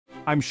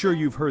I'm sure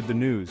you've heard the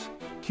news.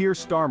 Keir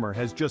Starmer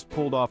has just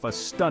pulled off a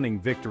stunning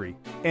victory,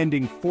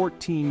 ending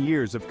 14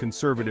 years of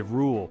Conservative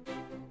rule.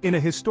 In a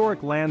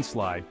historic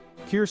landslide,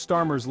 Keir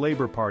Starmer's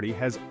Labour Party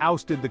has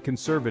ousted the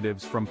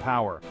Conservatives from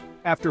power.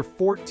 After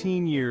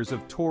 14 years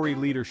of Tory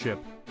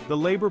leadership, the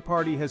Labour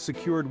Party has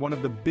secured one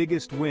of the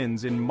biggest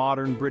wins in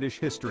modern British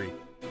history.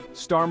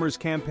 Starmer's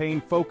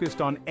campaign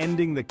focused on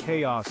ending the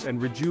chaos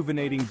and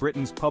rejuvenating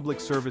Britain's public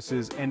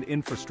services and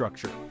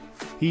infrastructure.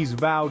 He's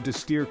vowed to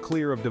steer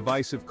clear of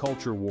divisive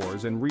culture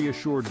wars and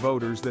reassured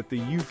voters that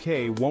the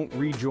UK won't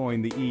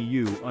rejoin the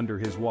EU under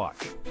his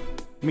watch.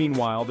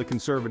 Meanwhile, the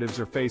Conservatives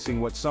are facing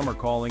what some are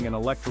calling an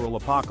electoral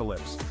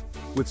apocalypse.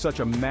 With such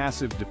a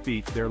massive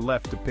defeat, they're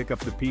left to pick up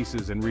the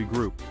pieces and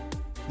regroup.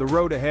 The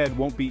road ahead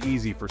won't be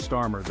easy for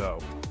Starmer, though.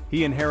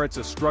 He inherits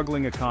a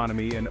struggling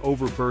economy and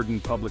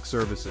overburdened public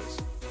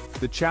services.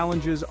 The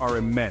challenges are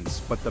immense,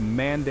 but the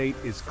mandate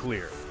is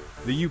clear.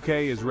 The UK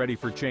is ready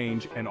for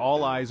change, and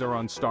all eyes are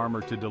on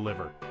Starmer to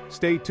deliver.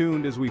 Stay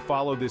tuned as we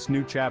follow this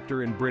new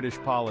chapter in British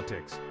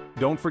politics.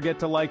 Don't forget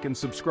to like and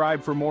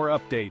subscribe for more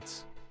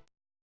updates.